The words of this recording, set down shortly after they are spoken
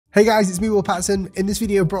Hey guys, it's me, Will Patterson. In this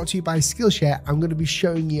video brought to you by Skillshare, I'm going to be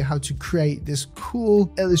showing you how to create this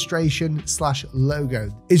cool illustration / logo.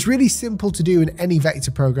 It's really simple to do in any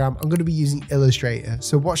vector program. I'm going to be using Illustrator,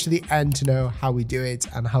 so watch to the end to know how we do it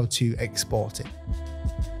and how to export it.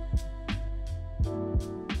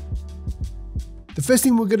 The first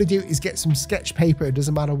thing we're going to do is get some sketch paper. It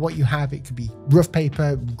doesn't matter what you have. It could be rough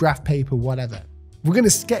paper, graph paper, whatever. We're going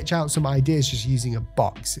to sketch out some ideas just using a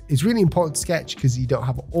box. It's really important to sketch because you don't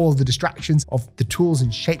have all the distractions of the tools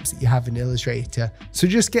and shapes that you have in Illustrator. So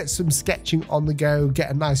just get some sketching on the go,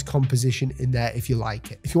 get a nice composition in there if you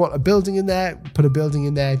like it. If you want a building in there, put a building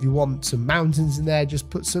in there. If you want some mountains in there,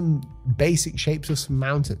 just put some basic shapes of some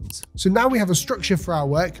mountains. So now we have a structure for our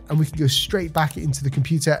work and we can go straight back into the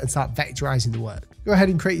computer and start vectorizing the work. Go ahead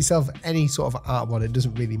and create yourself any sort of artboard. It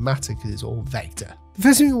doesn't really matter because it's all vector. The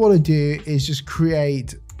first thing we want to do is just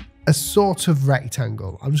create a sort of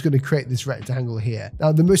rectangle. I'm just going to create this rectangle here.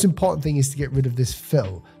 Now, the most important thing is to get rid of this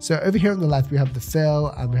fill. So over here on the left, we have the fill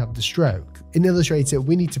and we have the stroke. In Illustrator,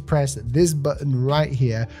 we need to press this button right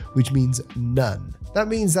here, which means none. That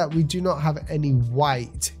means that we do not have any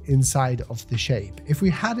white inside of the shape. If we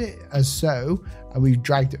had it as so, and we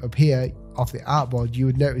dragged it up here off the artboard, you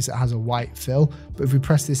would notice it has a white fill, but if we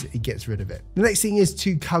press this, it gets rid of it. The next thing is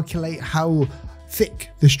to calculate how thick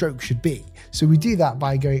the stroke should be. So we do that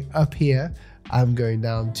by going up here. I'm going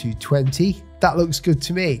down to 20. That looks good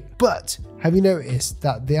to me. But have you noticed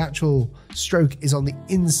that the actual stroke is on the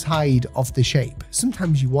inside of the shape?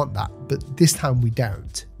 Sometimes you want that, but this time we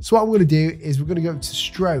don't. So what I'm going to do is we're going to go to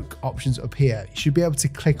stroke options up here. You should be able to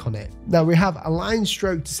click on it. Now we have align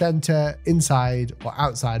stroke to center, inside or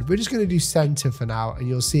outside. We're just going to do center for now and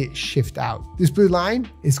you'll see it shift out. This blue line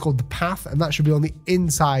is called the path and that should be on the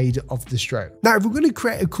inside of the stroke. Now if we're going to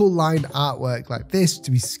create a cool line artwork like this to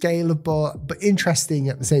be scalable but interesting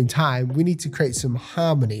at the same time, we need to create some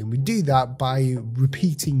harmony, and we do that by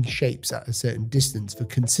repeating shapes at a certain distance for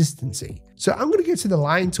consistency. So I'm going to go to the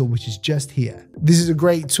line tool, which is just here. This is a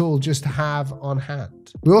great tool just to have on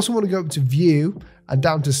hand. We also want to go up to view and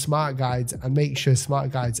down to smart guides and make sure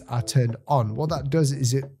smart guides are turned on. What that does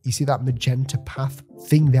is you see that magenta path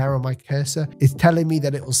thing there on my cursor? It's telling me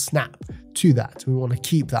that it will snap to that. We want to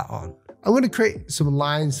keep that on. I'm going to create some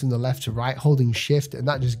lines from the left to right holding shift, and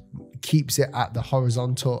that just keeps it at the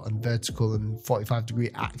horizontal and vertical and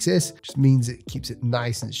 45-degree axis. Just means it keeps it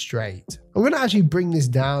nice and straight. I'm going to actually bring this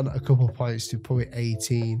down a couple of points to probably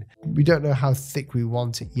 18. We don't know how thick we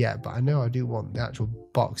want it yet, but I know I do want the actual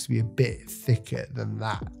box to be a bit thicker than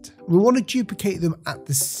that. We want to duplicate them at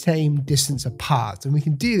the same distance apart, and we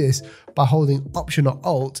can do this by holding Option or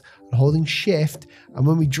Alt and holding Shift, and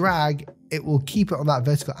when we drag, it will keep it on that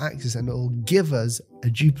vertical axis and it will give us a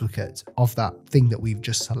duplicate of that thing that we've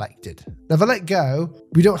just selected. Now, if I let go,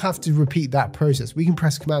 we don't have to repeat that process. We can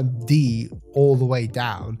press Command D all the way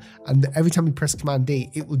down, and every time we press Command D,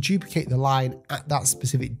 it will duplicate the line at that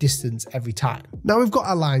specific distance every time. Now we've got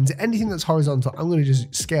our lines. Anything that's horizontal, I'm going to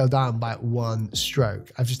just scale down by 1 stroke.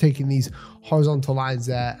 I've just taken these horizontal lines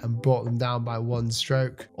there and brought them down by 1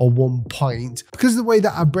 stroke or 1 point. Because of the way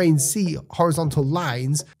that our brains see horizontal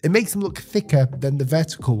lines, it makes them look thicker than the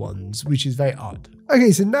vertical ones, which is very odd.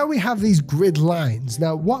 Okay, so now we have these grid lines.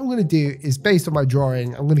 Now what I'm going to do is, based on my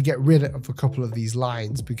drawing, I'm going to get rid of a couple of these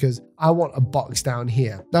lines because I want a box down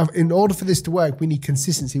here. Now, in order for this to work, we need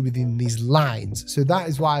consistency within these lines. So that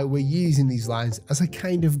is why we're using these lines as a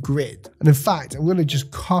kind of grid. And in fact, I'm going to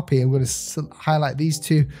just copy, I'm going to highlight these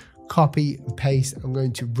two, copy and paste. I'm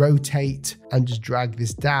going to rotate and just drag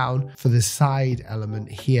this down for the side element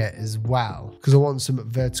here as well, because I want some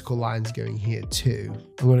vertical lines going here too.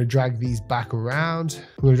 I'm going to drag these back around.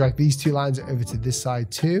 I'm going to drag these two lines over to this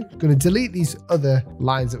side too. I'm going to delete these other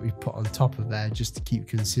lines that we put on top of there just to keep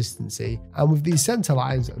consistency. And with these center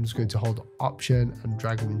lines, I'm just going to hold Option and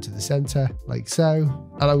drag them into the center like so.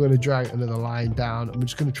 And I'm going to drag another line down. I'm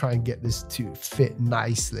just going to try and get this to fit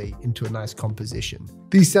nicely into a nice composition.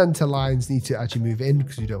 These center lines need to actually move in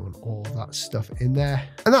because you don't want all that stuff in there.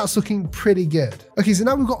 And that's looking pretty good. Okay, so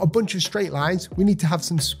now we've got a bunch of straight lines. We need to have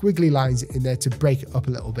some squiggly lines in there to break it up a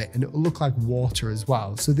little bit, and it will look like water as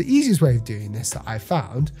well. So the easiest way of doing this that I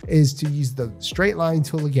found is to use the straight line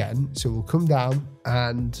tool again. So we'll come down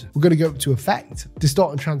and we're going to go up to Effect,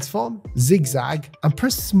 Distort and Transform, Zigzag, and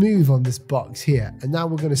press Smooth on this box here. And now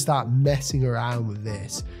we're going to start messing around with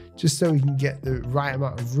this, just so we can get the right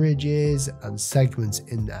amount of ridges and segments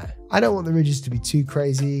in there. I don't want the ridges to be too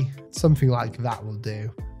crazy. Something like that will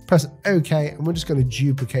do. Press OK, and we're just going to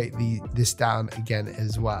duplicate this down again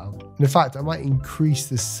as well. And in fact, I might increase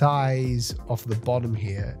the size of the bottom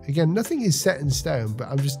here. Again, nothing is set in stone, but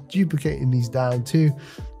I'm just duplicating these down to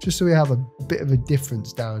just so we have a bit of a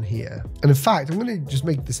difference down here. And in fact, I'm going to just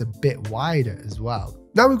make this a bit wider as well.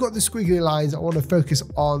 Now we've got the squiggly lines, I want to focus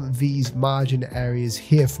on these margin areas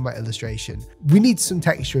here for my illustration. We need some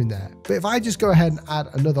texture in there, but if I just go ahead and add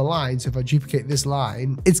another line, so if I duplicate this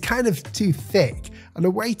line, it's kind of too thick. And a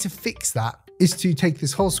way to fix that is to take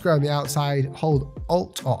this whole square on the outside, hold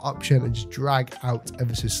Alt or Option and just drag out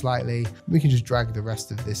ever so slightly. We can just drag the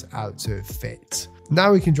rest of this out so it fits.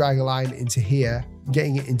 Now we can drag a line into here,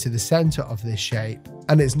 getting it into the center of this shape,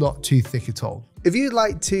 and it's not too thick at all. If you'd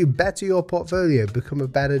like to better your portfolio, become a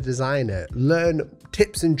better designer, learn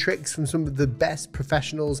tips and tricks from some of the best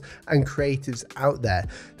professionals and creatives out there,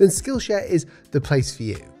 then Skillshare is the place for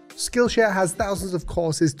you. Skillshare has thousands of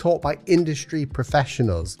courses taught by industry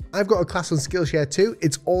professionals. I've got a class on Skillshare too.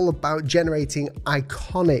 It's all about generating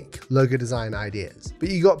iconic logo design ideas. But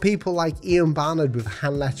you got people like Ian Barnard with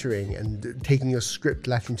hand lettering and taking your script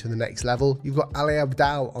lettering to the next level. You've got Ali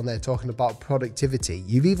Abdal on there talking about productivity.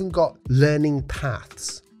 You've even got learning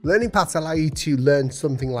paths. Learning paths allow you to learn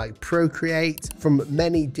something like Procreate from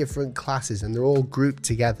many different classes, and they're all grouped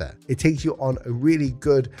together. It takes you on a really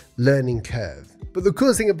good learning curve. But the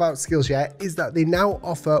coolest thing about Skillshare is that they now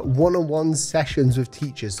offer one-on-one sessions with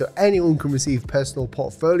teachers, so anyone can receive personal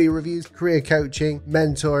portfolio reviews, career coaching,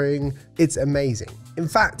 mentoring. It's amazing. In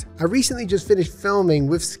fact, I recently just finished filming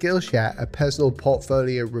with Skillshare a personal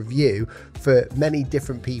portfolio review for many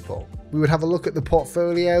different people. We would have a look at the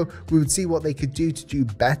portfolio, we would see what they could do to do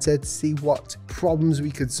better, to see what problems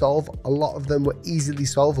we could solve. A lot of them were easily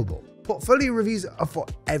solvable. Portfolio reviews are for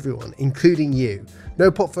everyone, including you. No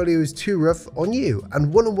portfolio is too rough on you,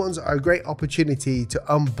 and one-on-ones are a great opportunity to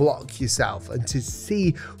unblock yourself and to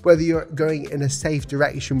see whether you're going in a safe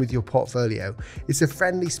direction with your portfolio. It's a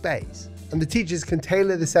friendly space, and the teachers can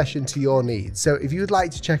tailor the session to your needs. So if you would like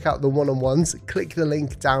to check out the one-on-ones, click the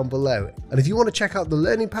link down below. And if you want to check out the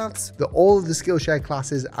learning paths, all of the Skillshare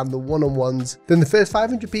classes and the one-on-ones, then the first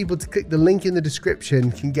 500 people to click the link in the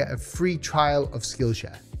description can get a free trial of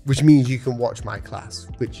Skillshare, which means you can watch my class,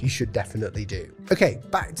 which you should definitely do. Okay,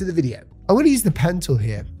 back to the video. I'm going to use the pen tool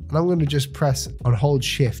here, and I'm going to just press and hold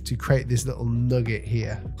Shift to create this little nugget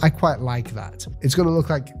here. I quite like that. It's going to look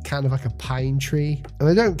like kind of like a pine tree, and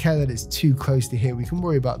I don't care that it's too close to here. We can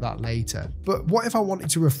worry about that later. But what if I wanted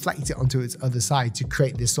to reflect it onto its other side to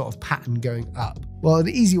create this sort of pattern going up? Well, an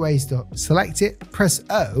easy way is to select it, press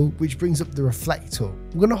O, which brings up the reflect tool.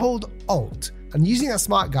 I'm going to hold Alt, and using our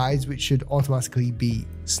smart guides, which should automatically be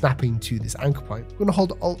snapping to this anchor point, I'm going to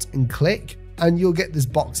hold Alt and click, and you'll get this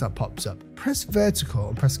box that pops up. Press vertical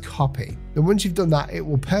and press copy. And once you've done that, it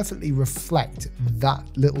will perfectly reflect that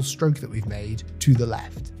little stroke that we've made to the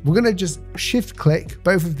left. We're going to just shift click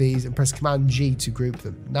both of these and press Command G to group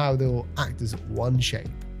them. Now they will act as one shape.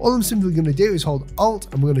 All I'm simply going to do is hold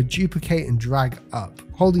Alt, and we're going to duplicate and drag up,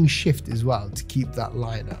 holding Shift as well to keep that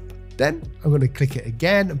line up. Then I'm going to click it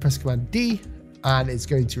again and press Command D, and it's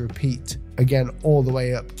going to repeat again all the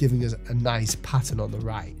way up, giving us a nice pattern on the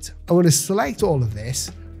right. I'm going to select all of this,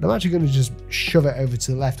 and I'm actually going to just shove it over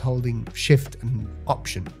to the left, holding Shift and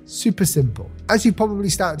Option. Super simple. As you probably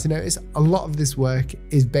started to notice, a lot of this work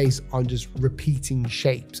is based on just repeating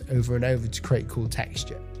shapes over and over to create cool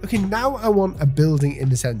texture. Okay, now I want a building in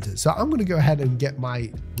the center. So I'm going to go ahead and get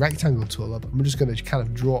my rectangle tool up. I'm just going to kind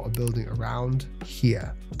of draw a building around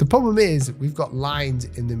here. The problem is we've got lines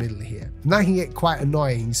in the middle here, and that can get quite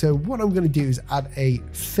annoying. So what I'm going to do is add a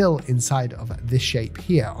fill inside of this shape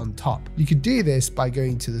here on top. You could do this by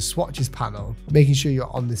going to the swatches panel, making sure you're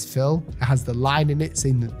on this fill. It has the line in it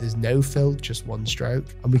saying that there's no fill, just one stroke,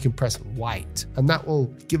 and we can press white, and that will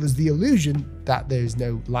give us the illusion that there's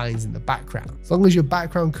no lines in the background. As long as your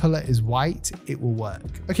background color is white, it will work.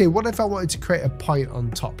 Okay, what if I wanted to create a point on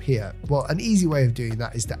top here? Well, an easy way of doing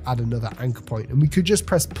that is to add another anchor point, and we could just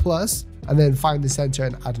press plus and then find the center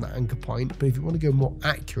and add an anchor point. But if you want to go more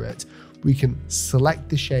accurate, we can select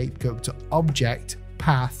the shape, go up to Object,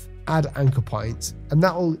 Path, Add Anchor Points, and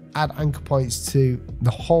that will add anchor points to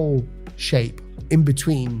the whole shape in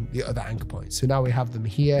between the other anchor points. So now we have them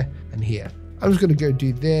here and here. I'm just going to go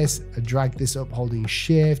do this, drag this up holding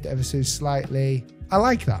Shift ever so slightly. I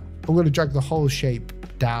like that. I'm going to drag the whole shape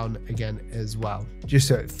down again as well, just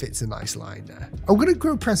so it fits a nice line there. I'm going to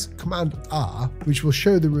go press Command R, which will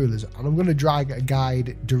show the rulers, and I'm going to drag a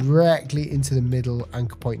guide directly into the middle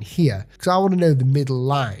anchor point here, because I want to know the middle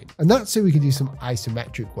line. And that's so we can do some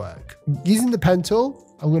isometric work. Using the pen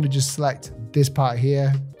tool, I'm going to just select this part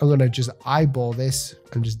here. I'm going to just eyeball this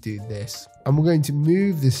and just do this. And we're going to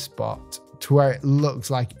move this spot to where it looks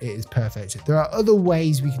like it is perfect. There are other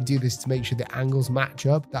ways we can do this to make sure the angles match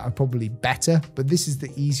up that are probably better, but this is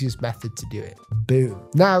the easiest method to do it. Boom.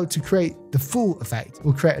 Now to create the full effect,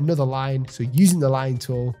 we'll create another line. So using the line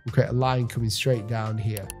tool, we'll create a line coming straight down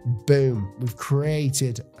here. Boom, we've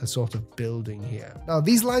created a sort of building here. Now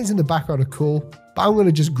these lines in the background are cool, but I'm going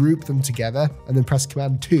to just group them together and then press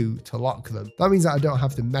Command 2 to lock them. That means that I don't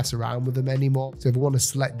have to mess around with them anymore. So if I want to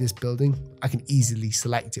select this building, I can easily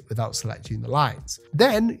select it without selecting the lines.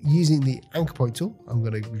 Then using the anchor point tool, I'm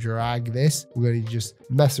going to drag this. We're going to just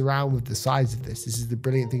mess around with the size of this. This is the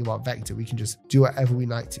brilliant thing about vector. We can just do whatever we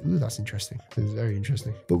like to. Ooh, that's interesting. This is very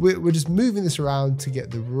interesting. But we're just moving this around to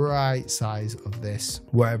get the right size of this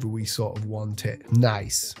wherever we sort of want it.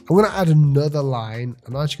 Nice. I'm going to add another line.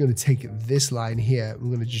 I'm actually going to take this line here. I'm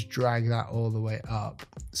going to just drag that all the way up.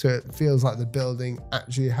 So it feels like the building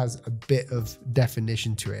actually has a bit of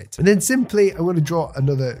definition to it. And then simply, I'm going to draw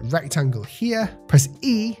another rectangle here, press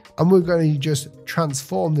E, and we're going to just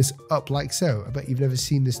transform this up like so. I bet you've never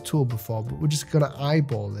seen this tool before, but we're just going to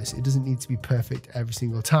eyeball this. It doesn't need to be perfect every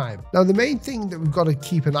single time. Now, the main thing that we've got to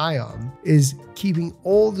keep an eye on is keeping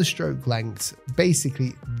all the stroke lengths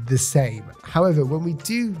basically the same. However, when we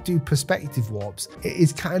do perspective warps, it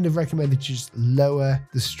is kind of recommended to just lower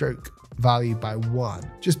the stroke value by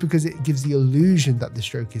 1, just because it gives the illusion that the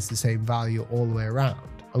stroke is the same value all the way around.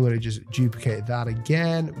 I'm going to just duplicate that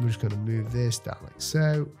again. We're just going to move this down like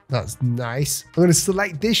so. That's nice. I'm going to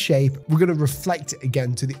select this shape. We're going to reflect it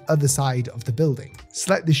again to the other side of the building.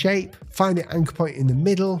 Select the shape, find the anchor point in the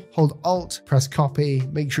middle, hold Alt, press copy,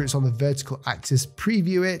 make sure it's on the vertical axis,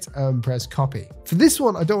 preview it and press copy. For this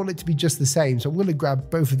one, I don't want it to be just the same. So I'm going to grab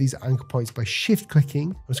both of these anchor points by shift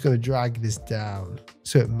clicking. I'm just going to drag this down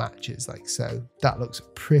so it matches like so. That looks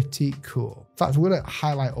pretty cool. In fact, I'm going to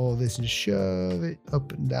highlight all this and shove it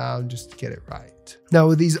up and down just to get it right. Now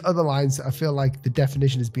with these other lines, I feel like the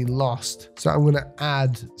definition has been lost. So I'm going to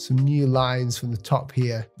add some new lines from the top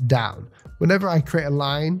here down. Whenever I create a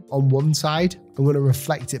line on one side, I'm going to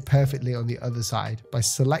reflect it perfectly on the other side by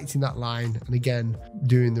selecting that line and again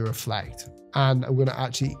doing the reflect. And I'm going to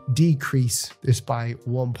actually decrease this by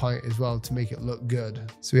 1 point as well to make it look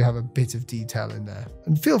good. So we have a bit of detail in there.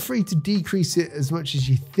 And feel free to decrease it as much as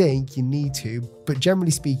you think you need to. But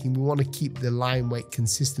generally speaking, we want to keep the line weight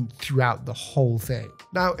consistent throughout the whole thing.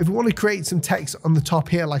 Now, if we want to create some text on the top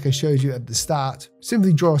here, like I showed you at the start,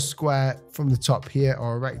 simply draw a square from the top here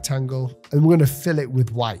or a rectangle, and we're going to fill it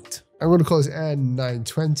with white. I'm going to call this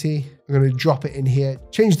N920. I'm going to drop it in here.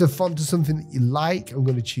 Change the font to something that you like. I'm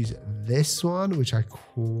going to choose this one, which I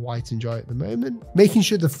quite enjoy at the moment. Making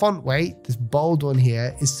sure the font weight, this bold one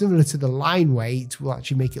here, is similar to the line weight will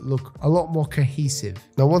actually make it look a lot more cohesive.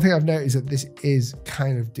 Now, one thing I've noticed is that this is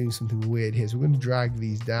kind of doing something weird here. So we're going to drag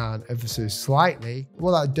these down ever so slightly.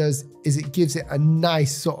 What that does is it gives it a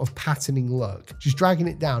nice sort of patterning look. Just dragging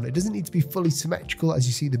it down. It doesn't need to be fully symmetrical. As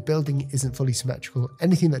you see, the building isn't fully symmetrical.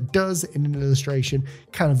 Anything that does in an illustration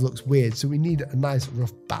kind of looks weird. So we need a nice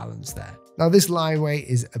rough balance there. Now this line weight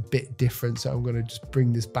is a bit different, so I'm going to just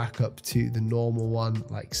bring this back up to the normal one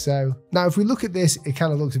like so. Now if we look at this, it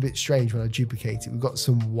kind of looks a bit strange when I duplicate it. We've got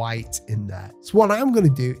some white in there. So what I'm going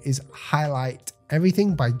to do is highlight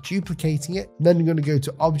everything by duplicating it. Then I'm going to go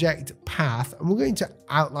to Object, Path, and we're going to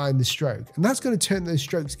outline the stroke. And that's going to turn those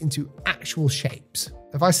strokes into actual shapes.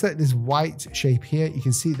 If I select this white shape here, you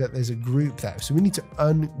can see that there's a group there. So we need to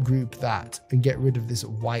ungroup that and get rid of this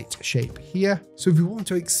white shape here. So if we want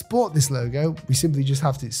to export this logo, we simply just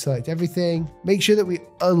have to select everything. Make sure that we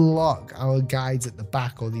unlock our guides at the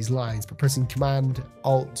back or these lines by pressing Command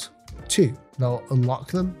Alt 2. Now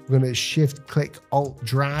unlock them. We're going to shift click Alt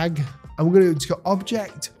drag, and we're going to go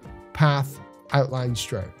Object, Path, Outline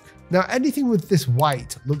Stroke. Now anything with this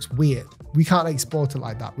white looks weird. We can't export it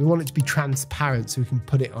like that. We want it to be transparent so we can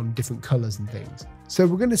put it on different colors and things. So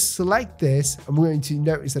we're going to select this and we're going to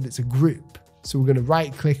notice that it's a group. So we're going to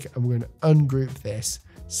right click and we're going to ungroup this.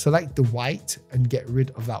 Select the white and get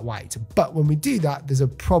rid of that white. But when we do that, there's a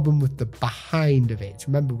problem with the behind of it.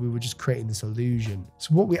 Remember, we were just creating this illusion.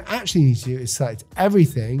 So what we actually need to do is select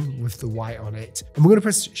everything with the white on it. And we're going to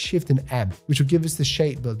press Shift and M, which will give us the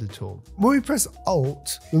shape builder tool. When we press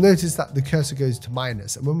Alt, you'll notice that the cursor goes to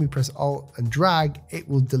minus. And when we press Alt and drag, it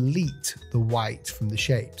will delete the white from the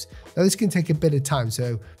shapes. Now this can take a bit of time,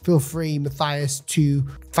 so feel free, Matthias, to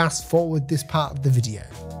fast forward this part of the video.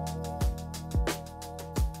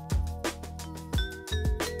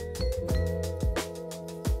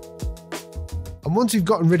 And once we've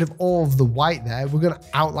gotten rid of all of the white there, we're going to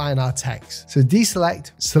outline our text. So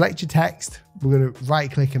deselect, select your text. We're going to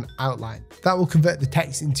right click and outline. That will convert the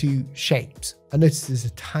text into shapes. I notice there's a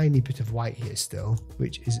tiny bit of white here still,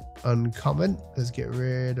 which is uncommon. Let's get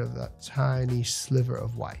rid of that tiny sliver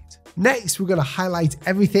of white. Next, we're going to highlight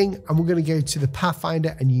everything and we're going to go to the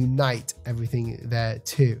Pathfinder and unite everything there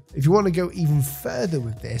too. If you want to go even further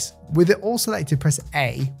with this, with it all selected, press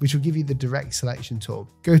A, which will give you the direct selection tool.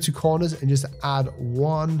 Go to corners and just add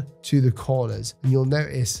 1 to the corners. And you'll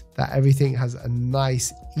notice that everything has a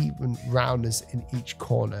nice even roundness in each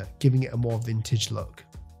corner, giving it a more vintage look.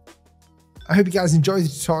 I hope you guys enjoyed the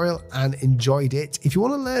tutorial and enjoyed it. If you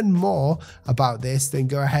want to learn more about this, then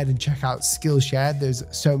go ahead and check out Skillshare. There's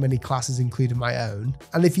so many classes, including my own.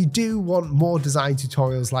 And if you do want more design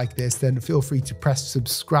tutorials like this, then feel free to press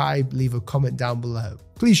subscribe, leave a comment down below.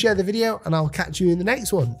 Please share the video and I'll catch you in the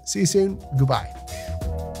next one. See you soon. Goodbye.